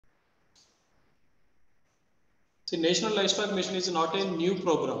The National Livestock Mission is not a new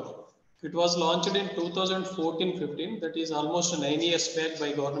program. It was launched in 2014-15, that is almost 9 years back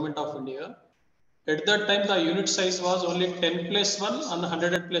by Government of India. At that time, the unit size was only 10 plus 1 and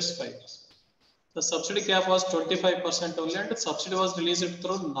 100 plus 5. The subsidy cap was 25% only, and the subsidy was released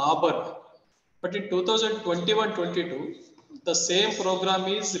through NABARD. But in 2021-22, the same program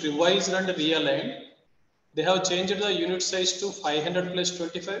is revised and realigned. They have changed the unit size to 500 plus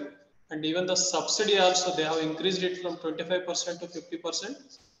 25, and even the subsidy also they have increased it from 25% to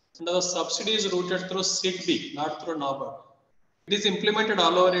 50%. And the subsidy is routed through SIDBI, not through NABARD. It is implemented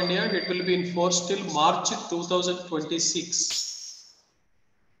all over India and it will be in force till March 2026.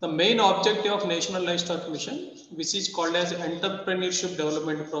 The main objective of National Livestock Mission, which is called as Entrepreneurship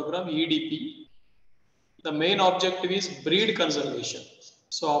Development Program, EDP, the main objective is breed conservation.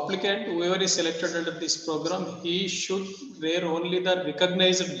 So applicant, whoever is selected under this program, he should rear only the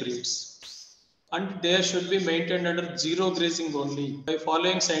recognized breeds. And they should be maintained under zerograzing only by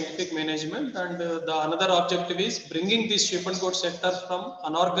following scientific management. And the another objective is bringing this sheep and goat sector from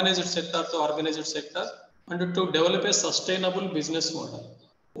unorganized sector to organized sector and to develop a sustainable business model.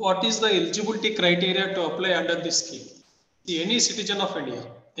 What is the eligibility criteria to apply under this scheme? Any citizen of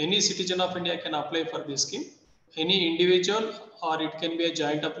India can apply for this scheme. Any individual, or it can be a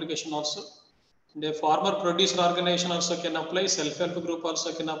joint application also. And a farmer producer organization also can apply, self-help group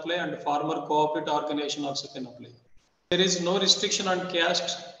also can apply, and farmer cooperative organization also can apply. There is no restriction on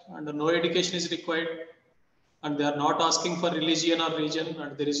caste and no education is required, and they are not asking for religion or region,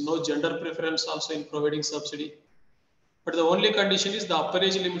 and there is no gender preference also in providing subsidy. But the only condition is the upper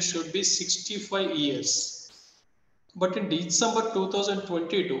age limit should be 65 years. But in December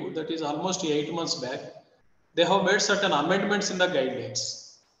 2022, that is almost 8 months back, they have made certain amendments in the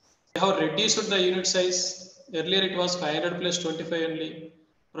guidelines. They have reduced the unit size. Earlier it was 500 plus 25 only.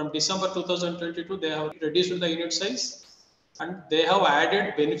 From December 2022, they have reduced the unit size and they have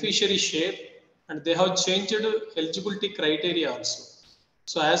added beneficiary share and they have changed eligibility criteria also.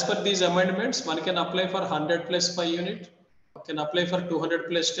 So as per these amendments, one can apply for 100 plus 5 unit, can apply for 200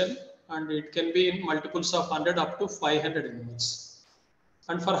 plus 10, and it can be in multiples of 100 up to 500 animals.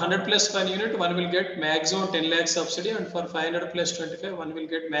 And for 100 plus 5 unit, one will get maximum 10 lakh subsidy, and for 500 plus 25, one will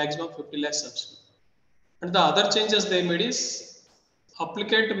get maximum 50 lakh subsidy. And the other changes they made is,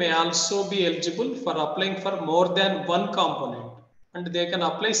 applicant may also be eligible for applying for more than one component, and they can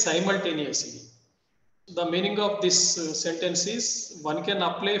apply simultaneously. The meaning of this sentence is, one can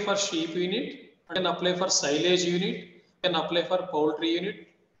apply for sheep unit, one can apply for silage unit, can apply for poultry unit.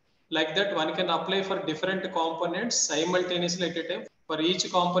 Like that, one can apply for different components simultaneously at a time. For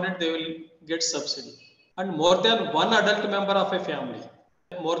each component, they will get subsidy. And more than one adult member of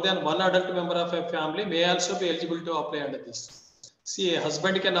a family may also be eligible to apply under this. See, a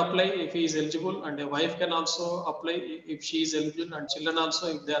husband can apply if he is eligible, and a wife can also apply if she is eligible, and children also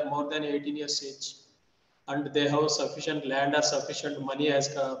if they are more than 18 years age and they have sufficient land or sufficient money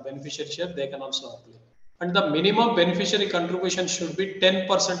as a beneficiary share, they can also apply. And the minimum beneficiary contribution should be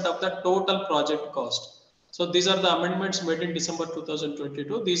 10% of the total project cost. So these are the amendments made in December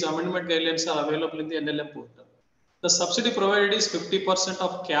 2022. These amendment guidelines are available in the NLM portal. The subsidy provided is 50%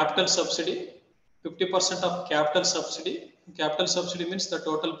 of capital subsidy. 50% of capital subsidy. Capital subsidy means the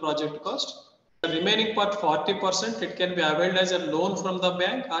total project cost. The remaining part, 40%, it can be availed as a loan from the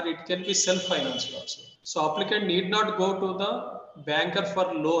bank or it can be self-financed also. So applicant need not go to the banker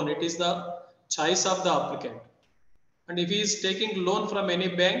for loan. It is the choice of the applicant. And if he is taking loan from any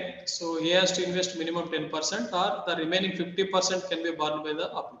bank, so he has to invest minimum 10% or the remaining 50% can be borne by the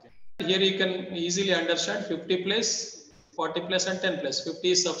applicant. Here you can easily understand 50 plus, 40 plus and 10 plus.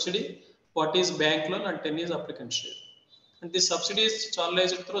 50 is subsidy, 40 is bank loan and 10 is applicant share. And this subsidy is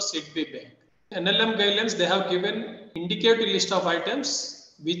channelized through SIDBI bank. NLM guidelines, they have given indicative list of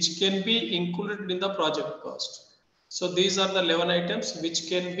items which can be included in the project cost. So these are the 11 items which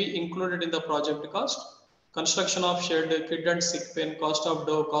can be included in the project cost. Construction of shed, kid and sick pen, cost of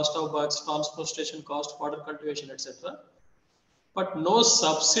dough, cost of bugs, transportation cost, fodder cultivation, etc. But no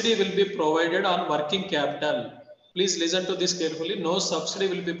subsidy will be provided on working capital. Please listen to this carefully. No subsidy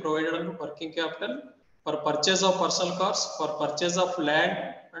will be provided on working capital for purchase of personal cars, for purchase of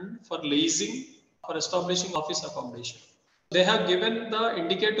land and for leasing, for establishing office accommodation. They have given the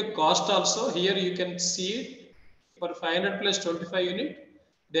indicative cost also. Here you can see it. For 500 plus 25 unit,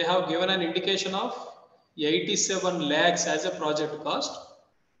 they have given an indication of 87 lakhs as a project cost.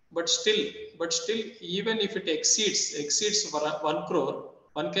 But still, even if it exceeds 1 crore,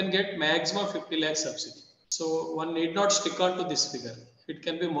 one can get maximum 50 lakh subsidy. So one need not stick on to this figure. It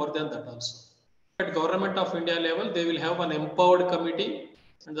can be more than that also. At Government of India level, they will have an empowered committee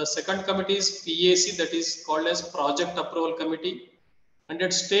And the second committee is PAC, that is called as Project Approval Committee. And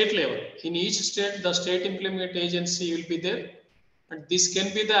at state level, in each state, the state implement agency will be there. And this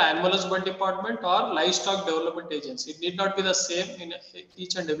can be the Animal Husbandry Department or Livestock Development Agency. It need not be the same in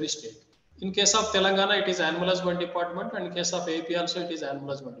each and every state. In case of Telangana, it is Animal Husbandry Department, and in case of AP also, it is Animal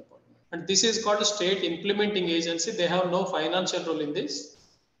Husbandry Department. And this is called a state implementing agency. They have no financial role in this.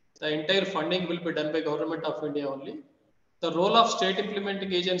 The entire funding will be done by Government of India only. The role of state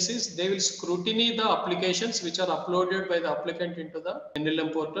implementing agencies, they will scrutiny the applications which are uploaded by the applicant into the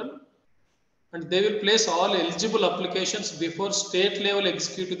NLM portal, and they will place all eligible applications before state level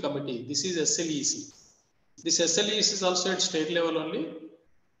executive committee. This is SLEC. This SLEC is also at state level only,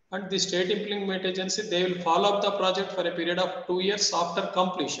 and the state implementing agency, they will follow up the project for a period of 2 years after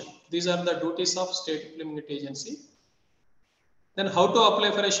completion. These are the duties of state implementing agency. Then how to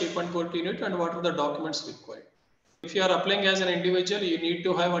apply for a sheep and goat unit and what are the documents required. If you are applying as an individual, you need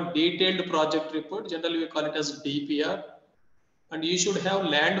to have a detailed project report. Generally, we call it as DPR. And you should have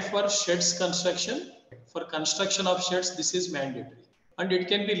land for sheds construction. For construction of sheds, this is mandatory. And it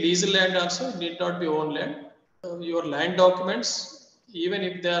can be lease land also, it need not be own land. Your land documents, even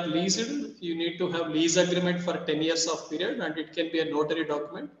if they are leased, you need to have lease agreement for 10 years of period, and it can be a notary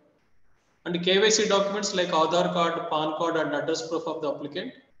document. And KYC documents like Aadhaar card, PAN card, and address proof of the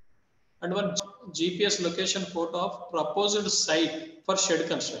applicant. And one GPS location photo of proposed site for shed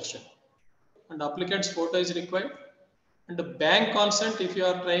construction. And applicant's photo is required. And the bank consent, if you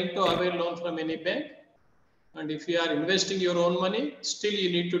are trying to avail loan from any bank, and if you are investing your own money, still you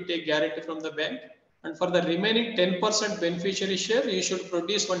need to take guarantee from the bank. And for the remaining 10% beneficiary share, you should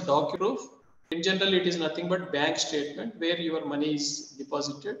produce one document proof. In general, it is nothing but bank statement where your money is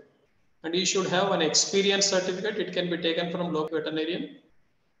deposited. And you should have an experience certificate. It can be taken from local veterinarian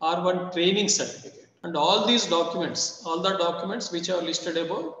or one training certificate. And all these documents, all the documents which are listed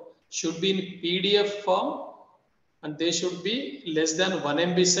above should be in PDF form, and they should be less than 1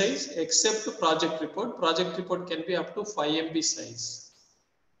 MB size except project report. Project report can be up to 5 MB size.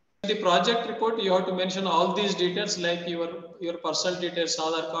 In the project report, you have to mention all these details like your personal details,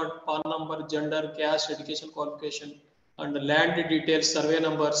 Aadhaar card, PAN number, gender, caste, education qualification, and land details, survey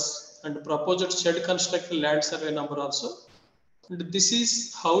numbers, and proposed shed construction land survey number also. And this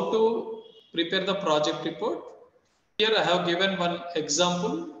is how to prepare the project report. Here I have given one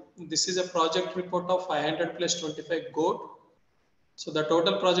example. This is a project report of 500 plus 25 goat. So the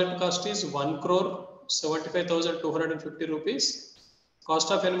total project cost is 1,75,250 rupees.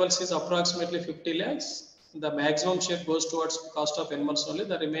 Cost of animals is approximately 50 lakhs. The maximum share goes towards cost of animals only.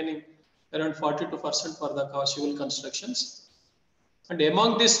 The remaining around 42% for the civil constructions. And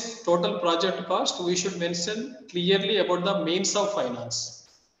among this total project cost, we should mention clearly about the means of finance.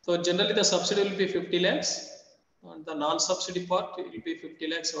 So generally the subsidy will be 50 lakhs. And the non-subsidy part will be 50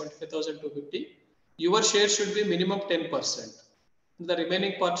 lakhs, 75,250. Your share should be minimum 10%. The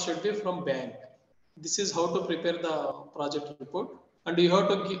remaining part should be from bank. This is how to prepare the project report. And you have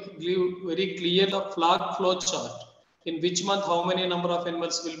to give very clear the flock flow chart. In which month, how many number of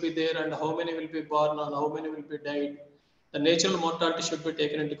animals will be there and how many will be born and how many will be died. The natural mortality should be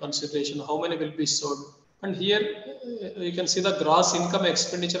taken into consideration. How many will be sold. And here you can see the gross income,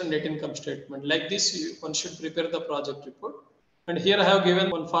 expenditure, and net income statement. Like this, one should prepare the project report. And here I have given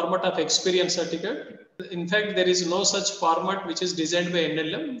one format of experience certificate. In fact, there is no such format which is designed by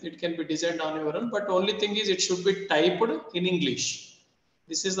NLM. It can be designed on your own, but only thing is it should be typed in English.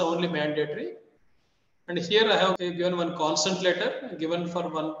 This is the only mandatory. And here I have given one consent letter given for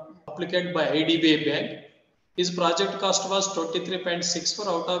one applicant by IDBI Bank. His project cost was 23.64,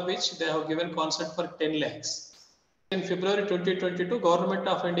 out of which they have given consent for 10 lakhs. In February 2022, Government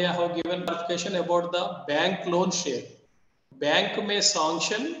of India have given clarification about the bank loan share. Bank may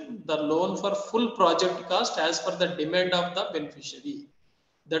sanction the loan for full project cost as per the demand of the beneficiary.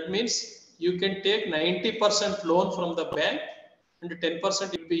 That means you can take 90% loan from the bank and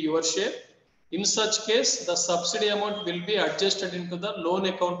 10% will be your share. In such case, the subsidy amount will be adjusted into the loan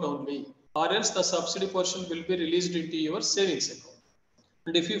account only, or else the subsidy portion will be released into your savings account.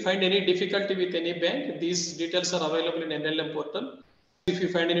 And if you find any difficulty with any bank, these details are available in NLM portal. If you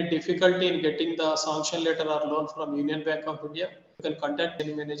find any difficulty in getting the sanction letter or loan from Union Bank of India, you can contact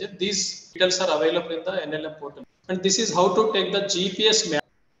any manager. These details are available in the NLM portal. And this is how to take the GPS map.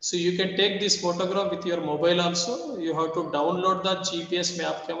 So you can take this photograph with your mobile also. You have to download the GPS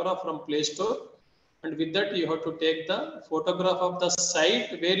map camera from Play Store. And with that, you have to take the photograph of the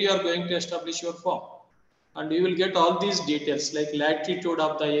site where you are going to establish your farm. And you will get all these details like latitude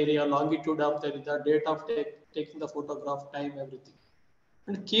of the area, longitude of the date of taking the photograph, time, everything.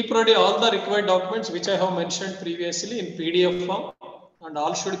 And keep ready all the required documents which I have mentioned previously in PDF form. and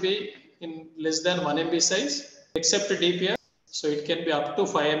all should be in less than 1 MB size except DPR. So it can be up to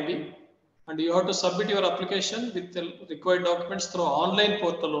 5 MB, and you have to submit your application with the required documents through online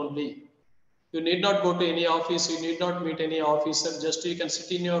portal only. You need not go to any office, you need not meet any officer, just you can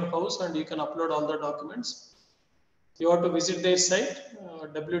sit in your house and you can upload all the documents. You have to visit their site,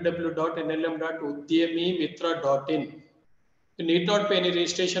 www.nlm.udyamimitra.in. You need not pay any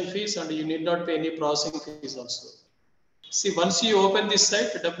registration fees and you need not pay any processing fees also. See, once you open this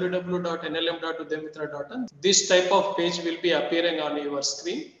site, www.nlm.udyamimitra.in, this type of page will be appearing on your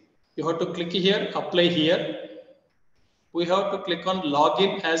screen. You have to click here, apply here. We have to click on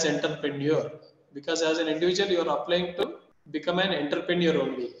login as entrepreneur, because as an individual you are applying to become an entrepreneur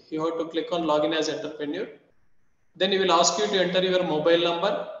only. You have to click on login as entrepreneur. Then he will ask you to enter your mobile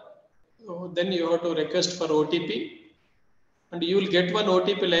number. Then you have to request for OTP, and you will get one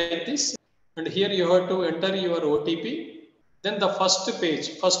OTP like this. And here you have to enter your OTP. Then the first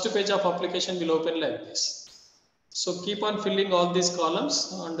page of application will open like this. So keep on filling all these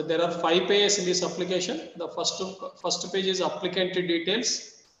columns, and there are 5 pages in this application. The first page is applicant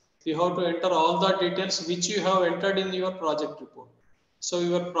details. You have to enter all the details which you have entered in your project report. So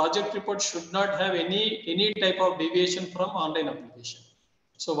your project report should not have any type of deviation from online application.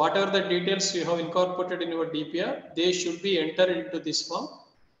 So whatever the details you have incorporated in your DPR, they should be entered into this form.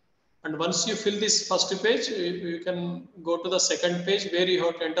 And once you fill this first page, you can go to the second page where you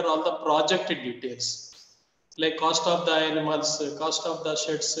have to enter all the project details, like cost of the animals, cost of the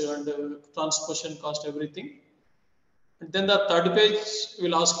sheds, and transportation cost, everything. And then the third page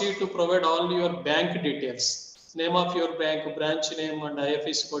will ask you to provide all your bank details, name of your bank, branch name, and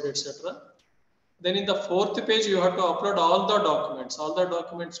IFSC code, etc. Then in the fourth page, you have to upload all the documents. All the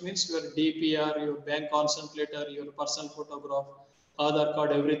documents means your DPR, your bank concentrator, your personal photograph, Aadhaar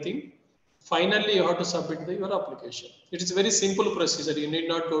card, everything. Finally, you have to submit your application. It is a very simple procedure. You need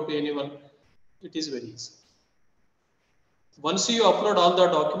not go to anyone. It is very easy. Once you upload all the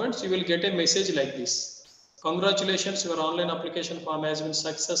documents, you will get a message like this. Congratulations, your online application form has been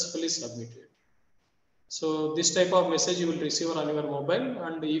successfully submitted. So this type of message you will receive on your mobile.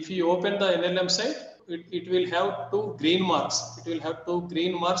 And if you open the NLM site, it will have 2 green marks. It will have 2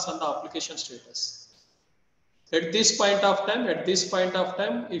 green marks on the application status. At this point of time,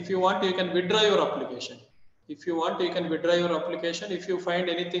 if you want, you can withdraw your application. If you want, you can withdraw your application. If you find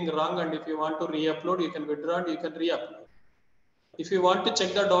anything wrong and if you want to re-upload, you can withdraw and you can re-upload. If you want to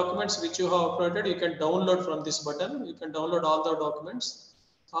check the documents which you have uploaded, you can download from this button. You can download all the documents,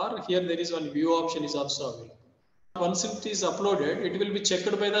 or here there is one view option is also available. Once it is uploaded, it will be checked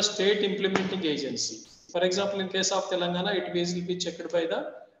by the state implementing agency. For example, in case of Telangana, it will be checked by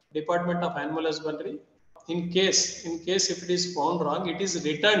the Department of Animal Husbandry. In case if it is found wrong, it is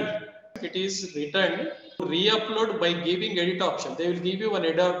returned. It is returned to re-upload by giving edit option. They will give you an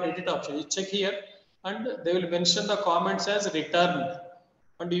edit option. You check here, and they will mention the comments as returned,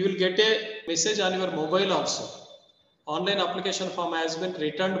 and you will get a message on your mobile also. Online application form has been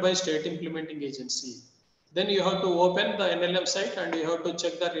returned by state implementing agency. Then you have to open the NLM site and you have to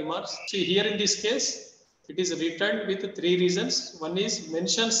check the remarks. See here in this case, it is returned with 3 reasons. One is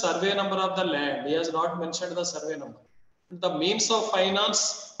mention survey number of the land. He has not mentioned the survey number. The means of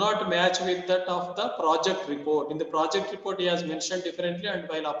finance not match with that of the project report. In the project report, he has mentioned differently, and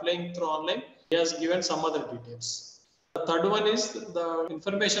while applying through online, he has given some other details. The third one is the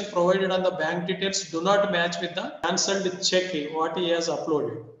information provided on the bank details do not match with the cancelled check what he has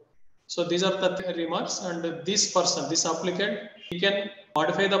uploaded. So these are the 3 remarks, and this person, this applicant, he can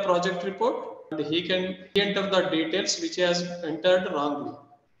modify the project report and he can enter the details which he has entered wrongly.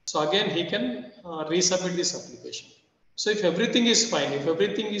 So again, he can resubmit this application. So if everything is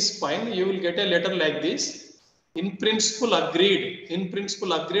fine, you will get a letter like this. In principle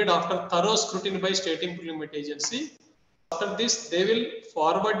agreed after thorough scrutiny by state implementing agency. After this, they will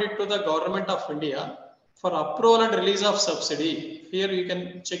forward it to the Government of India for approval and release of subsidy. Here you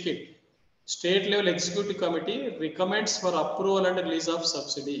can check it. State level executive committee recommends for approval and release of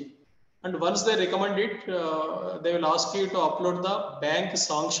subsidy. And once they recommend it, they will ask you to upload the bank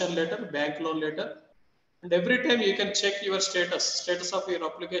sanction letter, bank loan letter. And every time you can check your status of your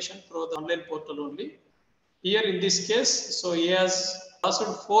application through the online portal only. Here in this case, so he has passed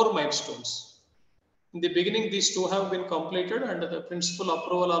 4 milestones. In the beginning, these 2 have been completed, and the principal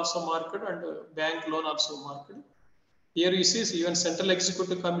approval also marked and bank loan also marked. Here you see even Central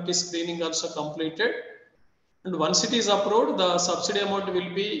Executive Committee screening also completed. And once it is approved, the subsidy amount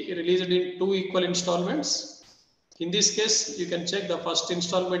will be released in 2 equal installments. In this case, you can check the first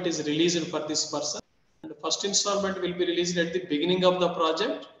installment is released for this person. And the first installment will be released at the beginning of the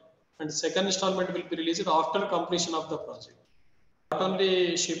project, and the second installment will be released after completion of the project. Not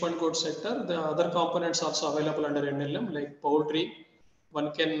only sheep and goat sector, the other components also available under NLM like poultry.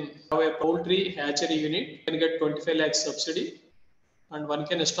 One can have a poultry hatchery unit, can get 25 lakh subsidy, and one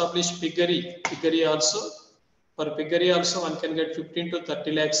can establish piggery. Piggery also, for piggery also one can get 15 to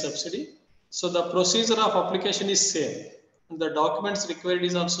 30 lakh subsidy. So the procedure of application is same, and the documents required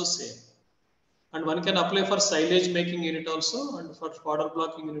is also same. And one can apply for silage making unit also, and for fodder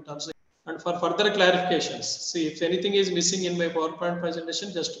blocking unit also. And for further clarifications, see if anything is missing in my PowerPoint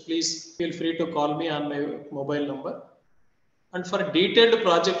presentation, just please feel free to call me on my mobile number. And for detailed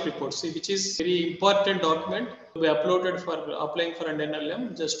project reports, see, which is very important document to be uploaded for applying for an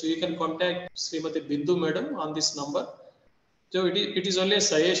NLM, just you can contact Srimati Bindu Madam on this number. So it is only a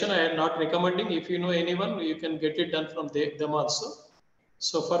suggestion, I am not recommending. If you know anyone, you can get it done from them also.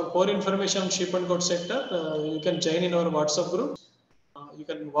 So for more information on sheep and goat sector, you can join in our WhatsApp group. You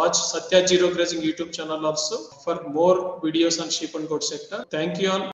can watch Sathyazerograzing YouTube channel also for more videos on sheep and goat sector. Thank you all.